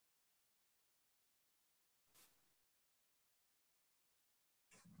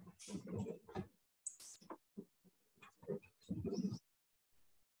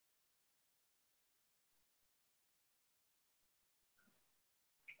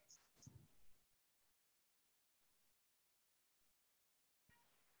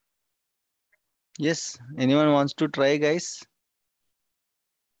Yes, anyone wants to try, guys?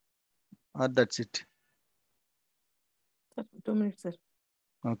 Or that's it? Sir, 2 minutes, sir.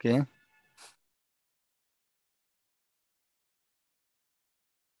 Okay.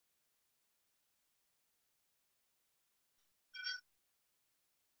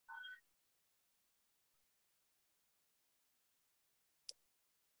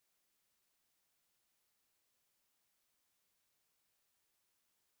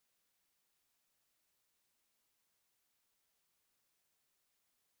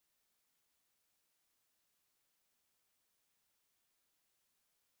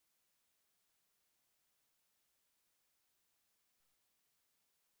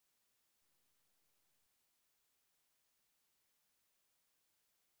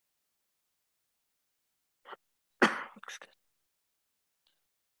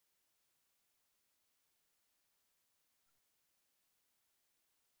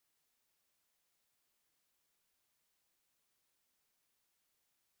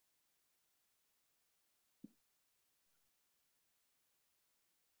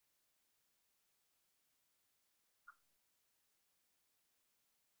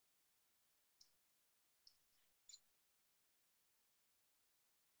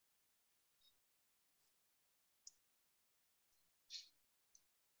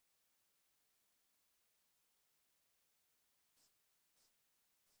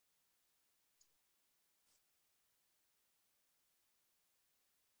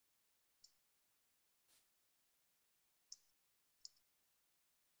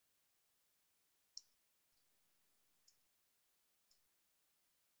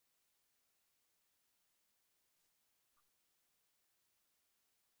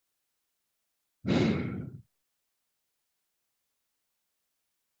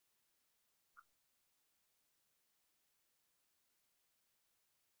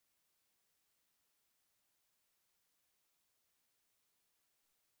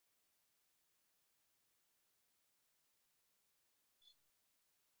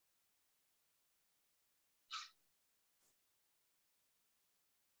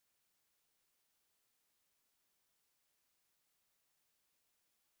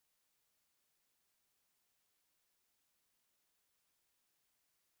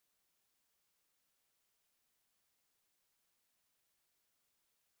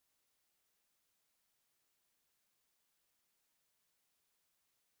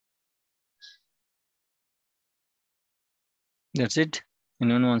 That's it.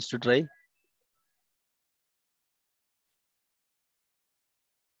 Anyone wants to try?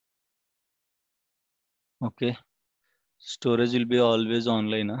 Okay. Storage will be always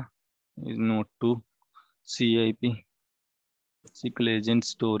online. Is note to CIP. SQL agent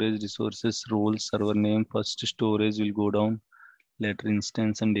storage resources role server name. First storage will go down. Later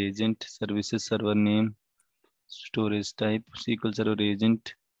instance and agent services server name. Storage type SQL server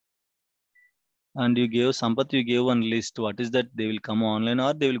agent. And you gave Sampath, you gave one list. What is that? They will come online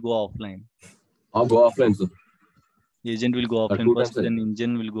or they will go offline? I'll go offline, sir. Agent will go offline first, times, then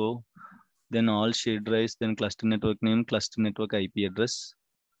engine will go, then all shared drives, then cluster network name, cluster network IP address.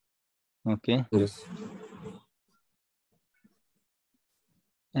 Okay. Yes.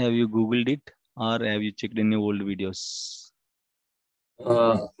 Have you Googled it or have you checked any old videos?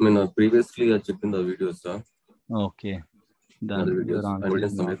 Previously I checked in the videos, sir. Okay. Then your answer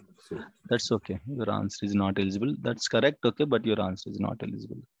is not. That's okay. Your answer is not eligible. That's correct. Okay, but your answer is not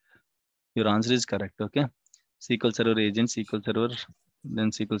eligible. Your answer is correct. Okay. SQL Server agent, SQL Server,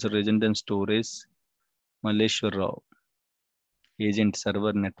 then SQL Server agent, then storage. Malleshwar Rao. Agent,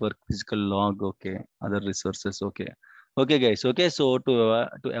 server, network, physical log. Okay. Other resources. Okay. Okay, guys. Okay. So to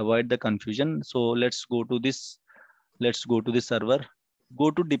avoid the confusion, so let's go to this. Let's go to the server. Go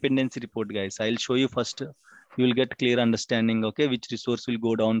to dependency report, guys. I'll show you first. You will get clear understanding. Okay, which resource will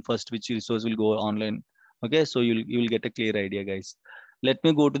go down first, which resource will go online. Okay, so you'll get a clear idea, guys. Let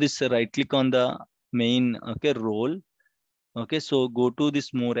me go to this. Right click on the main. Okay, role. Okay, so go to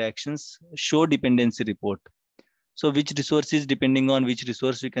this more actions. Show dependency report. So which resource is depending on which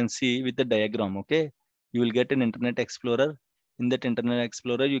resource you can see with the diagram. Okay, you will get an Internet Explorer. In that Internet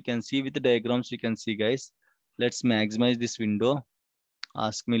Explorer, you can see with the diagrams. You can see, guys. Let's maximize this window.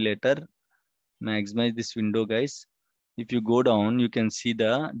 Ask me later. Maximize this window, guys. If you go down, you can see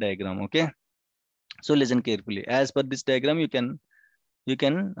the diagram. Okay, so listen carefully. As per this diagram, you can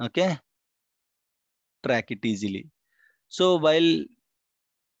okay track it easily. So while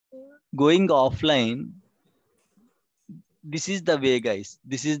going offline, this is the way, guys.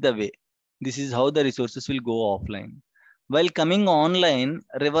 This is the way. This is how the resources will go offline. While coming online,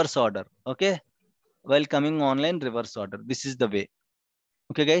 reverse order. Okay. While coming online, reverse order. This is the way.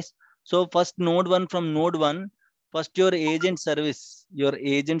 Okay, guys. So first node 1 from node 1, first your agent service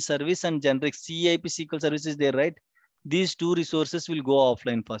and generic CIP SQL service is there, right? These two resources will go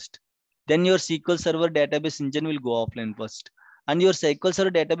offline first. Then your SQL Server database engine will go offline first. And your SQL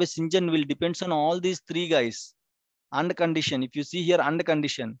Server database engine will depends on all these three guys. And condition, if you see here, and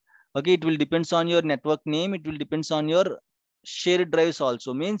condition, okay, it will depends on your network name, it will depends on your shared drives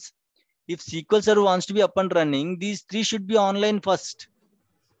also. Means if SQL Server wants to be up and running, these three should be online first.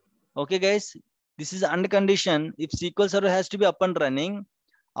 Okay, guys, this is under condition. If SQL Server has to be up and running,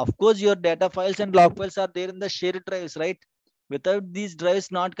 of course, your data files and log files are there in the shared drives, right? Without these drives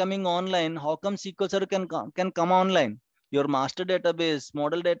not coming online, how come SQL Server can come online? Your master database,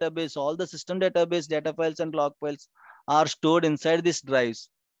 model database, all the system database data files and log files are stored inside these drives.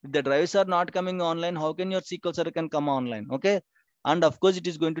 If the drives are not coming online, how can your SQL Server can come online? Okay. And of course, it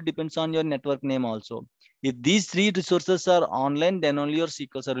is going to depend on your network name also. If these three resources are online, then only your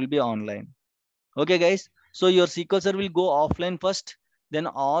SQL Server will be online. Okay, guys. So your SQL Server will go offline first. Then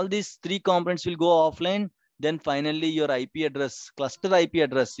all these three components will go offline. Then finally your IP address, cluster IP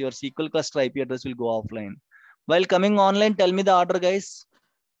address, your SQL cluster IP address will go offline. While coming online, tell me the order, guys.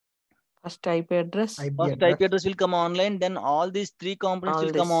 First IP address. First IP address will come online. Then all these three components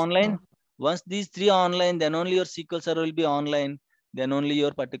will come online. Once these three are online, then only your SQL Server will be online. Then only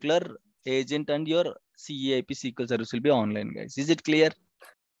your particular agent and your CIP SQL service will be online, guys. Is it clear?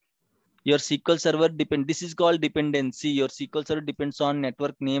 Your SQL Server this is called dependency. Your SQL Server depends on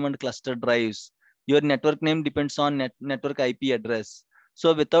network name and cluster drives. Your network name depends on network IP address.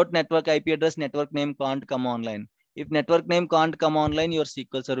 So without network IP address, network name can't come online. If network name can't come online, your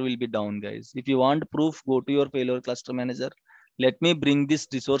SQL Server will be down, guys. If you want proof, go to your failure cluster manager. Let me bring this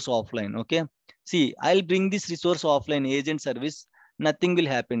resource offline. Okay. See, I'll bring this resource offline, agent service. Nothing will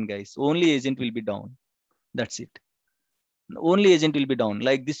happen, guys. Only agent will be down. That's it. Only agent will be down.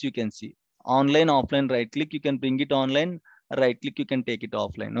 Like this, you can see. Online, offline, right click, you can bring it online. Right click, you can take it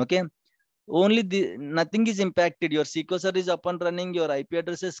offline. Okay. Only nothing is impacted. Your SQL Server is up and running. Your IP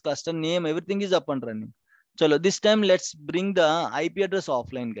addresses, cluster name, everything is up and running. So this time, let's bring the IP address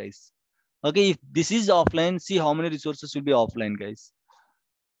offline, guys. Okay. If this is offline, see how many resources will be offline, guys.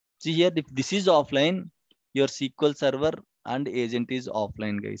 See here, if this is offline, your SQL Server and agent is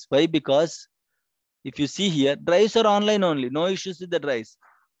offline, guys. Why? Because if you see here, drives are online only. No issues with the drives.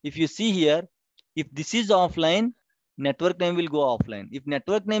 If you see here, if this is offline, network name will go offline. If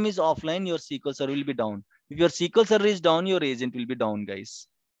network name is offline, your SQL Server will be down. If your SQL Server is down, your agent will be down, guys.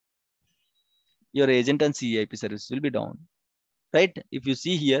 Your agent and CIP service will be down. Right? If you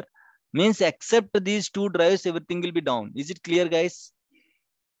see here, means except these two drives, everything will be down. Is it clear, guys?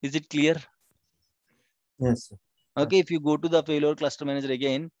 Is it clear? Yes, sir. Okay, if you go to the failure cluster manager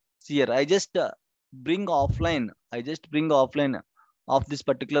again, see here, I just bring offline of this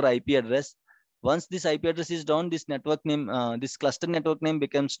particular IP address. Once this IP address is down, this network name, this cluster network name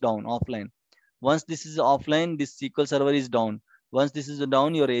becomes down, offline. Once this is offline, this SQL Server is down. Once this is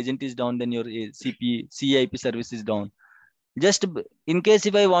down, your agent is down, then your CIP service is down. Just in case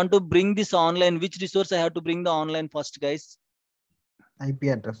if I want to bring this online, which resource I have to bring the online first, guys? IP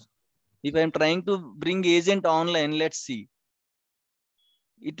address. If I'm trying to bring agent online, let's see.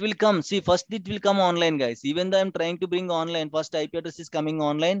 It will come. See, first it will come online, guys. Even though I'm trying to bring online, first IP address is coming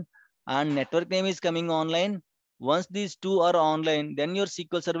online and network name is coming online. Once these two are online, then your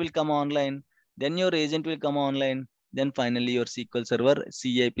SQL Server will come online. Then your agent will come online. Then finally your SQL Server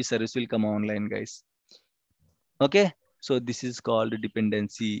CIP service will come online, guys. Okay. So this is called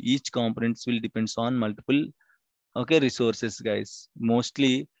dependency. Each components will depends on multiple resources, guys.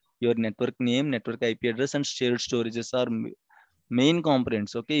 Mostly your network name, network IP address, and shared storages are main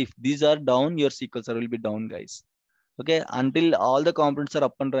components. Okay, if these are down, your SQL Server will be down, guys. Okay, until all the components are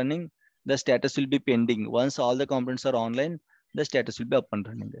up and running, the status will be pending. Once all the components are online, the status will be up and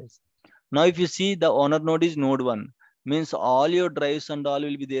running, guys. Now, if you see the owner node is node 1, means all your drives and all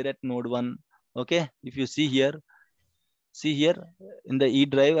will be there at node 1. Okay, if you see here in the E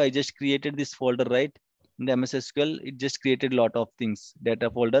drive, I just created this folder, right? In the MS SQL, it just created a lot of things.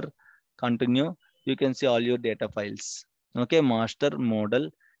 Data folder, continue. You can see all your data files. Okay, master, model,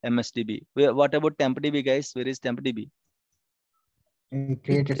 MSDB. What about TempDB, guys? Where is TempDB? We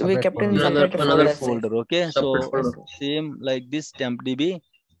created We kept in separate Another folder. folder. Okay, Separate so folder. same like this TempDB.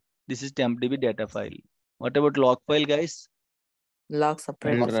 This is TempDB data file. What about log file, guys? Log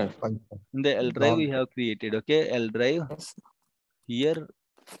separate. L drive. In the L drive we have created. Okay, L drive. Yes. Here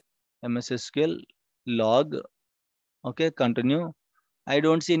MS SQL log. Okay, continue. I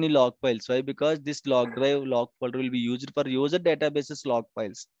don't see any log files. Why? Because this log drive log folder will be used for user databases log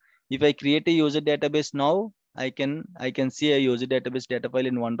files. If I create a user database now, I can see a user database data file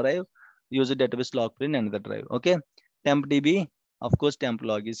in one drive, user database log file in another drive. Okay, temp DB, of course, temp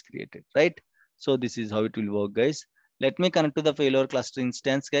log is created, right? So this is how it will work, guys. Let me connect to the failover cluster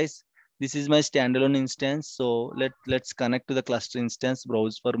instance, guys. This is my standalone instance. So let's connect to the cluster instance,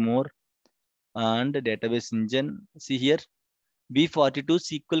 browse for more, and database engine. See here, B42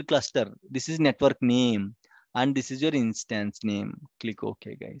 SQL cluster. This is network name, and this is your instance name. Click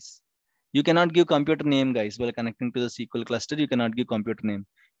OK, guys. You cannot give computer name, guys. While connecting to the SQL cluster, you cannot give computer name.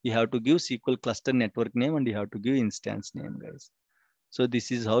 You have to give SQL cluster network name, and you have to give instance name, guys. So this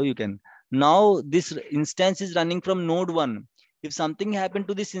is how you can. Now this instance is running from node 1. If something happened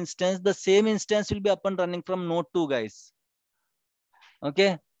to this instance, the same instance will be up and running from node 2, guys.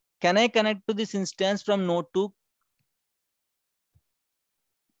 Okay. Can I connect to this instance from node 2?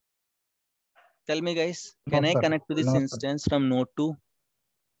 Tell me, guys, can I connect to this instance from node 2?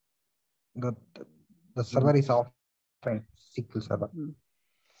 The server is offline, SQL server.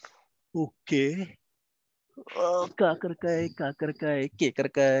 Okay. Kakarkai.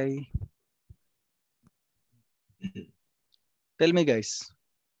 Tell me, guys.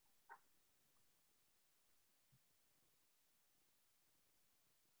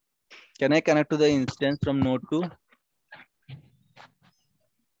 Can I connect to the instance from node 2?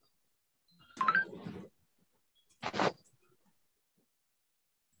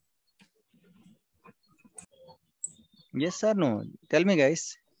 Yes or no? Tell me,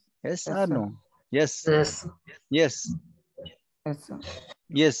 guys. Yes, or sir. no? Yes. Yes. Yes. Yes, sir.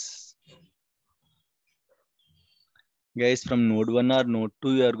 Yes. Guys, from node 1 or node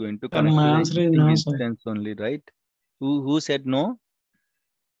 2, you are going to connect my to answer the is no, instance only, right? Who said no?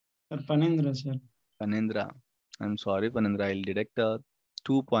 Sir, Panendra, sir. Panendra. I'm sorry, Panendra. I'll deduct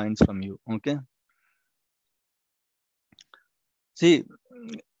 2 points from you. Okay. See,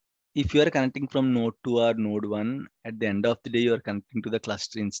 if you are connecting from node 2 or node 1, at the end of the day, you are connecting to the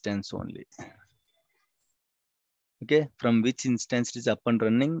cluster instance only. Okay, from which instance it is up and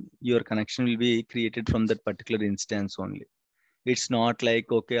running, your connection will be created from that particular instance only. It's not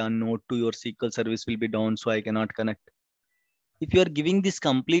like, okay, on node 2, your SQL service will be down, so I cannot connect. If you are giving this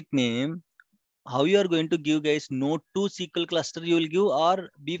complete name, how you are going to give, guys? Node 2 SQL cluster you will give, or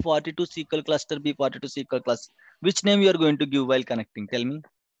B42 SQL cluster, B42 SQL cluster? Which name you are going to give while connecting? Tell me.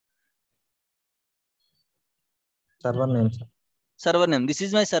 Server name, sir. Server name. This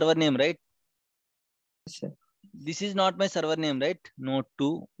is my server name, right? Yes, sir. This is not my server name, right? Node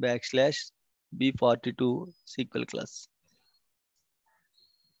 2 / B42 SQL class.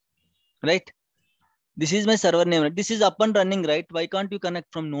 Right? This is my server name. Right? This is up and running, right? Why can't you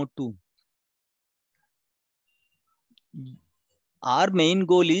connect from node 2? Our main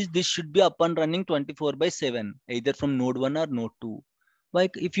goal is this should be up and running 24/7, either from node 1 or node 2. Why,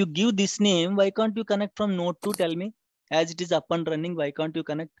 if you give this name, why can't you connect from node 2? Tell me. As it is up and running, why can't you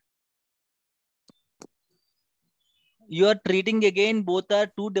connect? You are treating again both are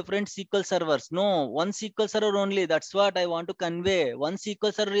two different SQL servers. No, one SQL server only. That's what I want to convey. One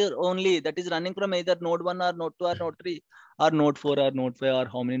SQL server only that is running from either node 1 or node 2 or node 3 or node 4 or node 5 or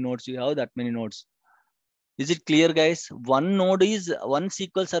how many nodes you have, that many nodes. Is it clear, guys? One node is one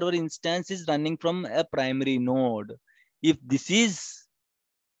SQL server instance is running from a primary node. If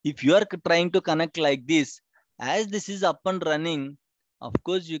you are trying to connect like this, as this is up and running, of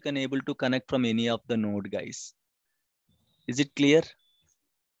course you can able to connect from any of the node, guys. Is it clear?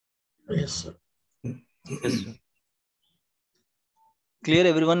 Yes, sir. Yes, sir. Clear,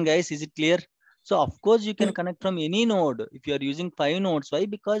 everyone, guys? Is it clear? So of course you can connect from any node. If you are using 5 nodes, why?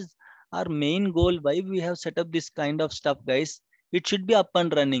 Because our main goal, why we have set up this kind of stuff, guys, it should be up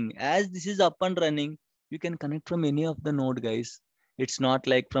and running. As this is up and running, you can connect from any of the node, guys. It's not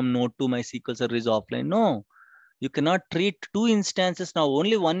like from node to my SQL server is offline. No, you cannot treat two instances now,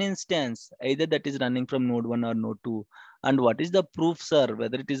 only one instance, either that is running from node 1 or node 2. And what is the proof, sir,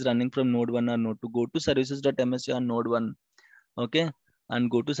 whether it is running from node 1 or node 2? Go to services.msc on node 1. Okay, and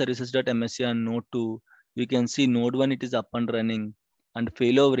go to services.msc on node 2. You can see node 1, it is up and running, and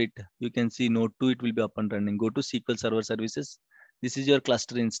fail over it. You can see node 2, it will be up and running. Go to SQL Server Services. This is your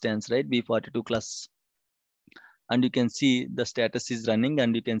cluster instance, right? B42 class. And you can see the status is running,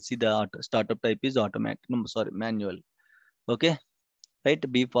 and you can see the startup type is automatic. No, sorry, manual. Okay, right?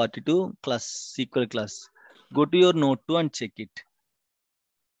 B42 class, SQL class. Go to your node 2 and check it.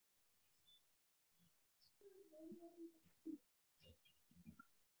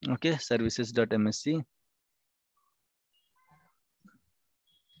 Okay, services.msc.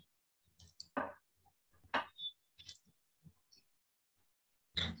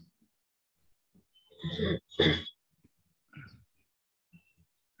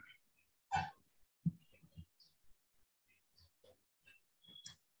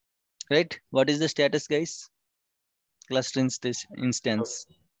 Right? What is the status, guys? Cluster instance.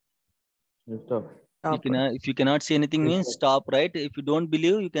 Stop. You can, if you cannot see anything, means stop, right? If you don't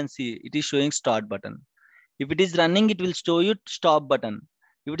believe, you can see it is showing start button. If it is running, it will show you stop button.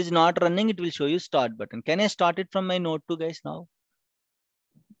 If it is not running, it will show you start button. Can I start it from my node 2, guys, now?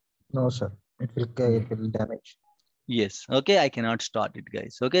 No, sir. It will damage. Yes. Okay, I cannot start it,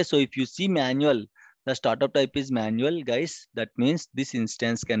 guys. Okay, so if you see manual, the startup type is manual, guys. That means this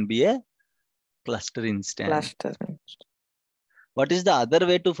instance can be a cluster instance. Cluster. What is the other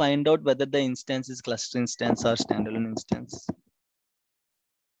way to find out whether the instance is cluster instance or standalone instance?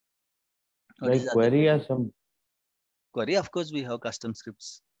 What is Like the other query way? or some Query, of course, we have custom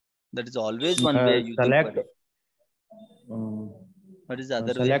scripts. That is always one way using select. query. What is the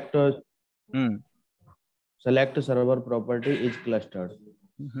other Select way? Select server property is clustered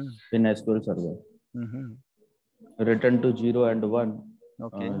in SQL Server. Return to 0 and 1.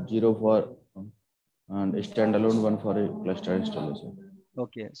 Okay. 0 for and standalone 1 for a cluster installation.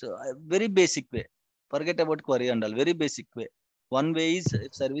 Okay, so very basic way. Forget about query and all. Very basic way. One way is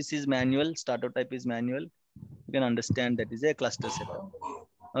if service is manual, startup type is manual, you can understand that is a cluster setup.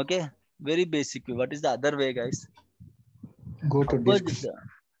 Okay, very basic way. What is the other way, guys? Go to disks.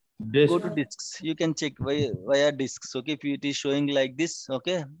 Go to disks. You can check via disks. Okay, if it is showing like this,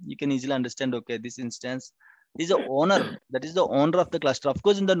 okay, you can easily understand. Okay, this instance is the owner. That is the owner of the cluster. Of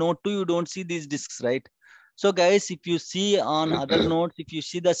course, in the node 2, you don't see these disks, right? So, guys, if you see on other nodes, if you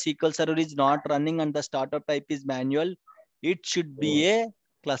see the SQL Server is not running and the startup type is manual, it should be a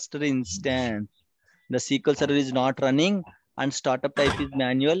cluster instance. The SQL Server is not running and startup type is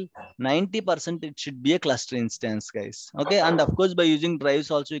manual, 90% it should be a cluster instance, guys. Okay, and of course by using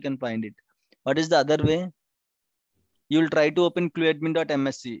drives also you can find it. What is the other way? You will try to open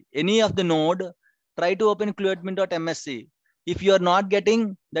clueadmin.msc. Any of the node, try to open clueadmin.msc. If you are not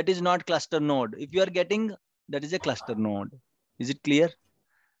getting, that is not cluster node. If you are getting, that is a cluster node. Is it clear?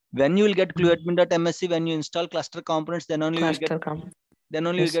 When you will get clueadmin.msc, when you install cluster components, then only you will get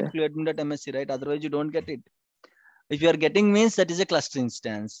clueadmin.msc, right? Otherwise you don't get it. If you are getting means that is a cluster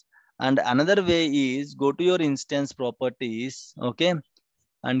instance. And another way is go to your instance properties. Okay.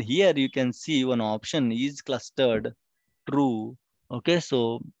 And here you can see one option is clustered true. Okay.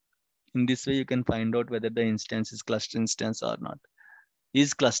 So in this way you can find out whether the instance is cluster instance or not.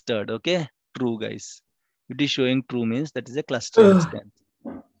 Is clustered. Okay. True, guys. It is showing true means that is a cluster instance.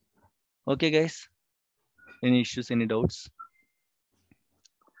 Okay, guys. Any issues, any doubts?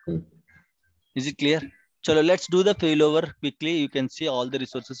 Is it clear? Chalo, let's do the failover quickly. You can see all the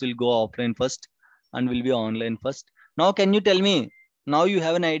resources will go offline first and will be online first. Now, can you tell me, now you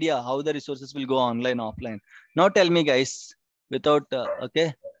have an idea how the resources will go online, offline. Now tell me, guys, without,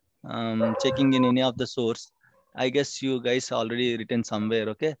 checking in any of the source, I guess you guys already written somewhere,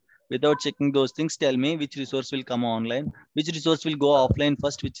 okay? Without checking those things, tell me which resource will come online, which resource will go offline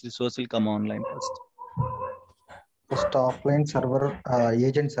first, which resource will come online first. First offline server,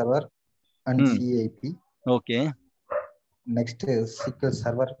 agent server and CAP. Okay. Next is SQL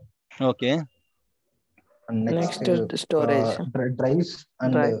Server. Okay. And next is the storage. Drives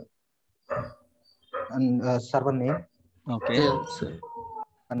and server name. Okay.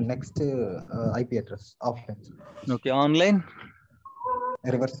 And next IP address offline. Okay. Online.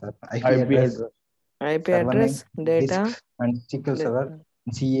 Reverse, sir. IP address, name, data, disk, and SQL Server,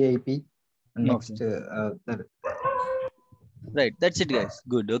 CAP. And next, right, that's it, guys.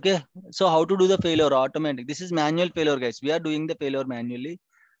 Good. Okay, so how to do the failure automatic? This is manual failure, guys. We are doing the failure manually.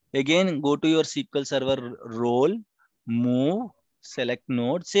 Again, go to your SQL Server role, move, select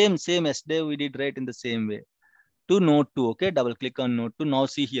node, same yesterday we did right in the same way to node 2. Okay, double click on node 2. Now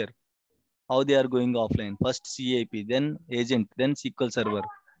see here how they are going offline. First CAP, then agent, then SQL Server,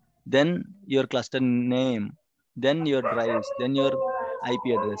 then your cluster name, then your drives, then your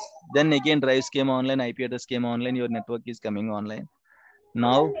IP address, then again drives came online, IP address came online, your network is coming online.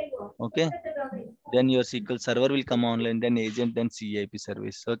 Now, okay, then your SQL Server will come online, then agent, then CAP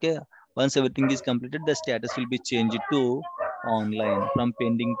service. Okay, once everything is completed, the status will be changed to online. From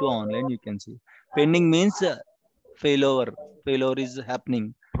pending to online, you can see. Pending means failover is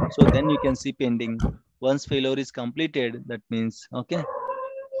happening. So then you can see pending. Once failover is completed, that means, okay,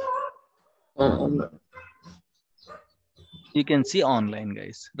 you can see online,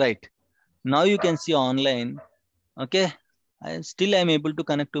 guys. Right. Now you can see online. Okay. I'm able to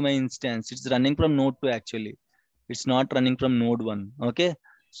connect to my instance. It's running from node 2 actually. It's not running from node 1. Okay.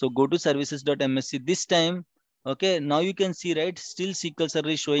 So go to services.msc this time. Okay. Now you can see, right? Still SQL Server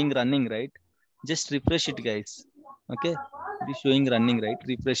is showing running, right? Just refresh it, guys. Okay, it is showing running, right?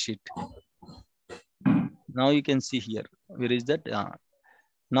 Refresh it. Now you can see here. Where is that?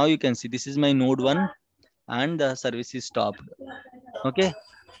 Now you can see this is my node 1 and the service is stopped. Okay,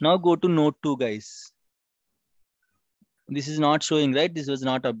 now go to node 2, guys. This is not showing, right? This was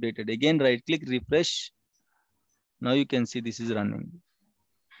not updated. Again, right click, refresh. Now you can see this is running.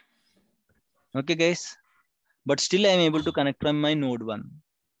 Okay, guys. But still I am able to connect from my node 1.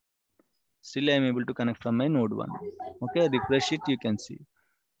 Still I am able to connect from my node 1. Okay, refresh it, you can see.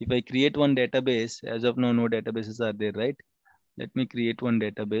 If I create one database, as of now, no databases are there, right? Let me create one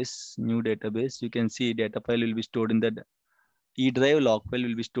database, new database. You can see data file will be stored in the E drive, log file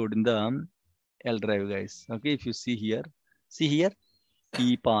will be stored in the L drive, guys. Okay, if you see here,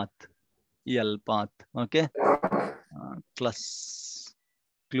 E path, L path, okay? Class,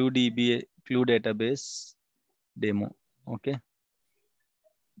 clue DB, clue database, demo, okay?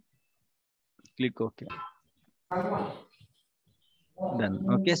 Click OK. Done.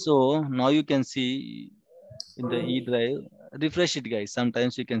 Okay, so now you can see in the E drive, refresh it, guys.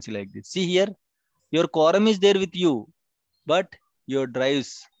 Sometimes you can see like this. See here, your quorum is there with you, but your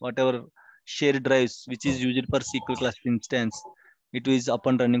drives, whatever shared drives, which is used for SQL cluster instance, it is up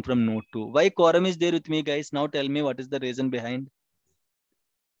and running from node 2. Why quorum is there with me, guys? Now tell me what is the reason behind?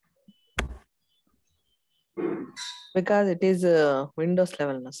 Because it is Windows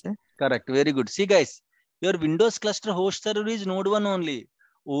level, no, sir. Correct. Very good. See, guys, your Windows cluster host server is node 1 only.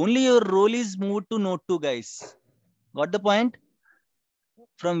 Only your role is moved to node 2, guys. Got the point?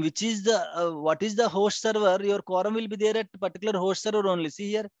 From which is the what is the host server? Your quorum will be there at particular host server only.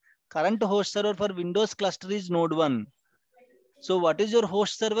 See here, current host server for Windows cluster is node 1. So what is your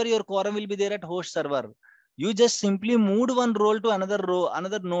host server? Your quorum will be there at host server. You just simply moved one role to another row,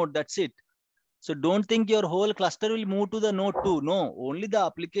 another node. That's it. So don't think your whole cluster will move to the node 2. No, only the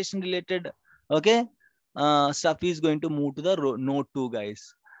application related, okay, stuff is going to move to the node 2,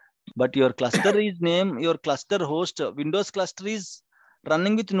 guys. But your cluster is name, your cluster host, Windows cluster is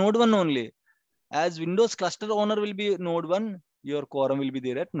running with node 1 only. As Windows cluster owner will be node 1, your quorum will be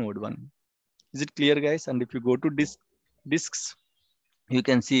there at node 1. Is it clear, guys? And if you go to disks, you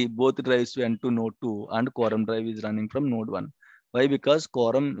can see both drives went to node 2 and quorum drive is running from node 1. Why? Because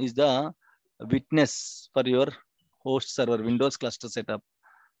quorum is the witness for your host server, Windows cluster setup.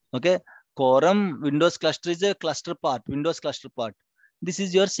 Okay. Quorum Windows cluster is a cluster part, Windows cluster part. This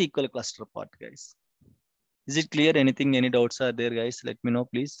is your SQL cluster part, guys. Is it clear? Anything, any doubts are there, guys? Let me know,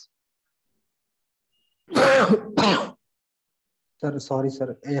 please. Sir, sorry,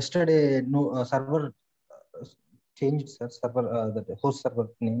 sir. Yesterday, no server changed, sir. Server, the host server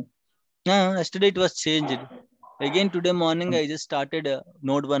name. Yesterday it was changed. Again, today morning, I just started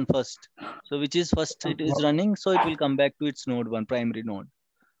node 1 first. So which is first it is running. So it will come back to its node 1, primary node.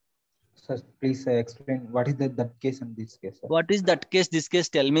 Sir, please explain what is that case and this case, sir. What is that case, this case?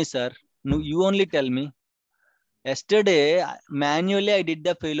 Tell me, sir. No, you only tell me. Yesterday, manually, I did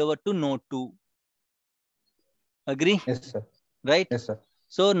the failover to node 2. Agree? Yes, sir. Right? Yes, sir.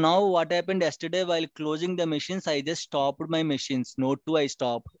 So now what happened yesterday while closing the machines, I just stopped my machines. Node 2, I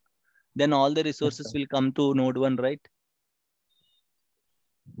stopped. Then all the resources will come to node 1, right?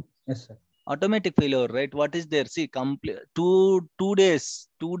 Yes, sir. Automatic failure, right? What is there? See, complete 2 days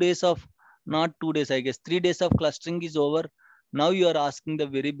of, not 2 days, I guess 3 days of clustering is over. Now you are asking the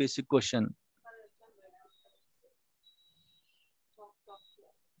very basic question.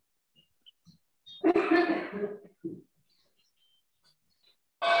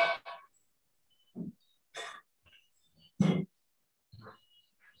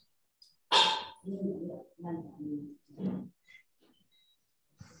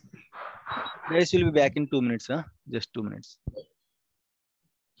 Guys, will be back in 2 minutes, huh? Just 2 minutes.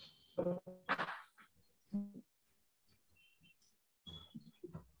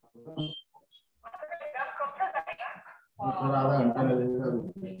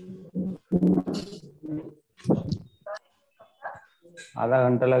 आधा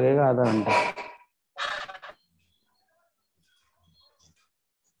घंटा लगेगा, आधा घंटा.